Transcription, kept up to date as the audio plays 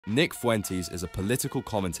Nick Fuentes is a political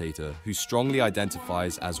commentator who strongly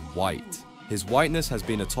identifies as white. His whiteness has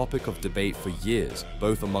been a topic of debate for years,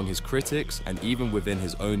 both among his critics and even within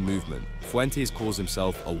his own movement. Fuentes calls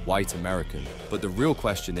himself a white American, but the real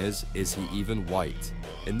question is he even white?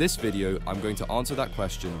 In this video, I'm going to answer that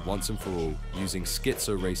question once and for all using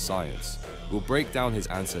schizo-race science. We'll break down his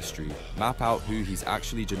ancestry, map out who he's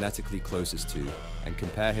actually genetically closest to, and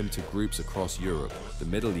compare him to groups across Europe, the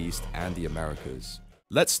Middle East, and the Americas.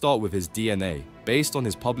 Let's start with his DNA. Based on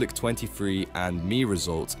his public 23andMe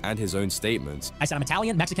results and his own statements, I said I'm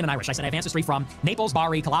Italian, Mexican, and Irish. I said I have ancestry from Naples,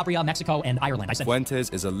 Bari, Calabria, Mexico, and Ireland. I said Fuentes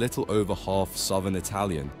is a little over half Southern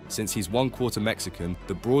Italian. Since he's 1/4 Mexican,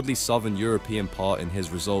 the broadly Southern European part in his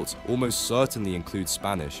results almost certainly includes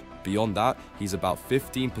Spanish. Beyond that, he's about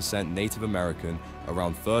 15% Native American,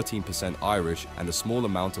 around 13% Irish, and a small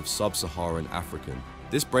amount of Sub-Saharan African.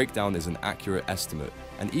 This breakdown is an accurate estimate,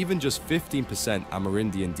 and even just 15%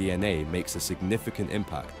 Amerindian DNA makes a significant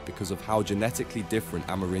impact because of how genetically different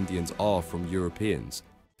Amerindians are from Europeans.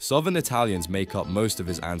 Southern Italians make up most of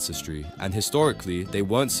his ancestry, and historically, they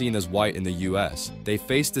weren't seen as white in the US. They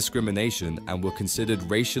faced discrimination and were considered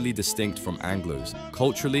racially distinct from Anglos.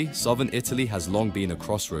 Culturally, Southern Italy has long been a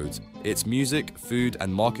crossroads. Its music, food,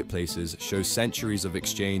 and marketplaces show centuries of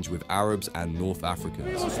exchange with Arabs and North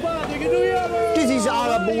Africans. This is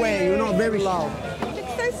Arab way, you know, very loud.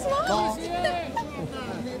 It's so small.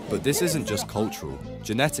 But this isn't just cultural.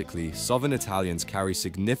 Genetically, Southern Italians carry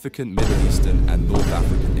significant Middle Eastern and North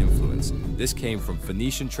African influence. This came from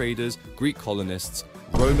Phoenician traders, Greek colonists,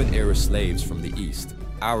 Roman-era slaves from the East,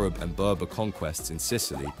 Arab and Berber conquests in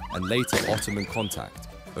Sicily, and later Ottoman contact.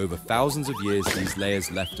 Over thousands of years, these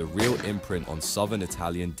layers left a real imprint on Southern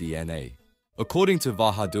Italian DNA. According to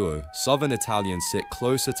Vahaduo, Southern Italians sit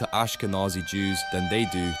closer to Ashkenazi Jews than they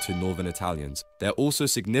do to Northern Italians. They're also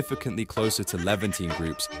significantly closer to Levantine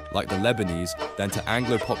groups, like the Lebanese, than to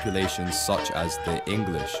Anglo populations such as the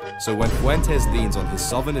English. So when Fuentes leans on his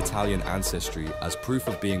Southern Italian ancestry as proof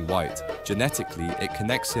of being white, genetically it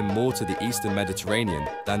connects him more to the Eastern Mediterranean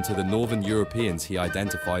than to the Northern Europeans he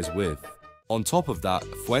identifies with. On top of that,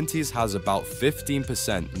 Fuentes has about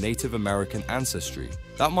 15% Native American ancestry.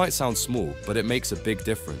 That might sound small, but it makes a big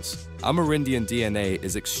difference. Amerindian DNA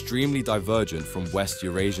is extremely divergent from West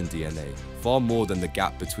Eurasian DNA, far more than the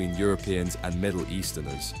gap between Europeans and Middle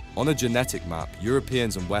Easterners. On a genetic map,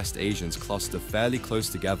 Europeans and West Asians cluster fairly close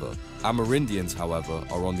together. Amerindians, however,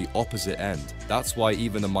 are on the opposite end. That's why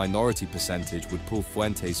even a minority percentage would pull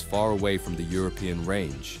Fuentes far away from the European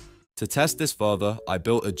range. To test this further, I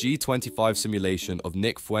built a G25 simulation of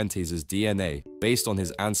Nick Fuentes' DNA based on his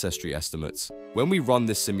ancestry estimates. When we run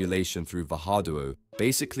this simulation through Vahaduo,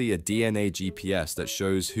 basically a DNA GPS that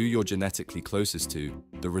shows who you're genetically closest to,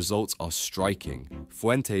 the results are striking.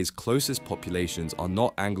 Fuentes' closest populations are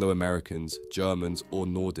not Anglo-Americans, Germans, or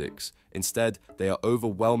Nordics. Instead, they are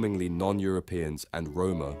overwhelmingly non-Europeans and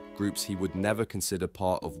Roma, groups he would never consider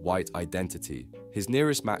part of white identity. His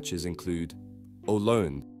nearest matches include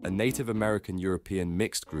Olone, a Native American European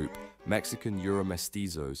mixed group, Mexican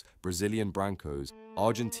Euromestizos, Brazilian Brancos,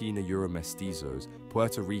 Argentina Euromestizos,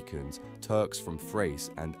 Puerto Ricans, Turks from Thrace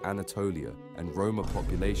and Anatolia, and Roma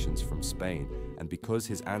populations from Spain. And because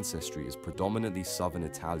his ancestry is predominantly Southern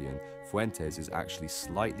Italian, Fuentes is actually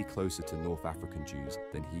slightly closer to North African Jews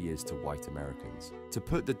than he is to white Americans. To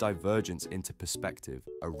put the divergence into perspective,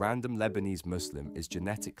 a random Lebanese Muslim is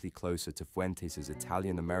genetically closer to Fuentes'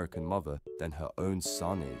 Italian-American mother than her own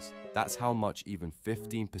son is. That's how much even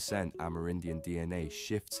 15% Amerindian DNA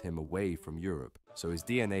shifts him away from Europe. So his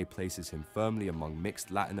DNA places him firmly among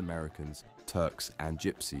mixed Latin Americans, Turks, and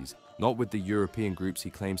Gypsies, not with the European groups he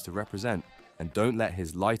claims to represent. And don't let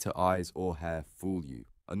his lighter eyes or hair fool you.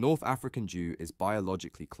 A North African Jew is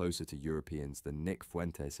biologically closer to Europeans than Nick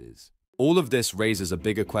Fuentes is. All of this raises a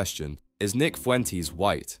bigger question. Is Nick Fuentes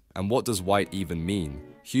white? And what does white even mean?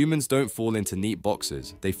 Humans don't fall into neat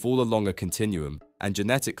boxes, they fall along a continuum, and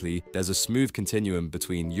genetically, there's a smooth continuum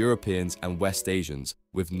between Europeans and West Asians,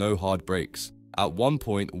 with no hard breaks. At one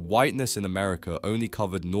point, whiteness in America only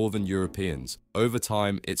covered Northern Europeans. Over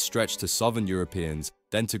time, it stretched to Southern Europeans,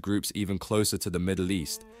 then to groups even closer to the Middle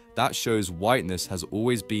East. That shows whiteness has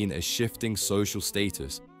always been a shifting social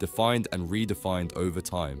status, defined and redefined over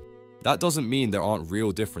time. That doesn't mean there aren't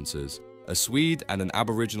real differences. A Swede and an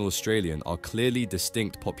Aboriginal Australian are clearly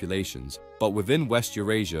distinct populations, but within West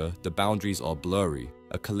Eurasia, the boundaries are blurry.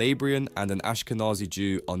 A Calabrian and an Ashkenazi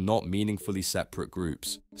Jew are not meaningfully separate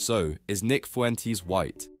groups. So, is Nick Fuentes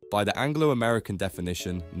white? By the Anglo-American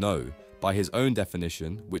definition, no. By his own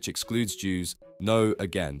definition, which excludes Jews, No,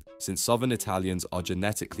 again, since Southern Italians are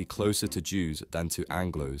genetically closer to Jews than to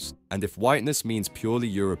Anglos. And if whiteness means purely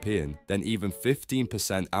European, then even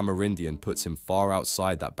 15% Amerindian puts him far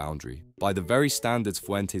outside that boundary. By the very standards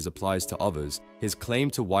Fuentes applies to others, his claim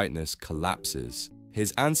to whiteness collapses.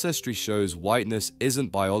 His ancestry shows whiteness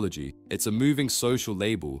isn't biology, it's a moving social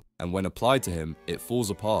label, and when applied to him, it falls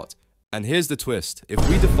apart. And here's the twist: if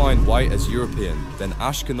we define white as European, then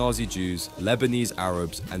Ashkenazi Jews, Lebanese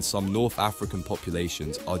Arabs, and some North African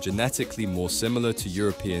populations are genetically more similar to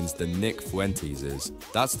Europeans than Nick Fuentes is.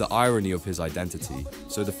 That's the irony of his identity.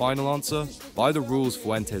 So the final answer? By the rules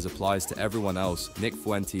Fuentes applies to everyone else, Nick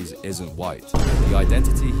Fuentes isn't white. The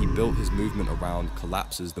identity he built his movement around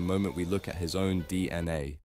collapses the moment we look at his own DNA.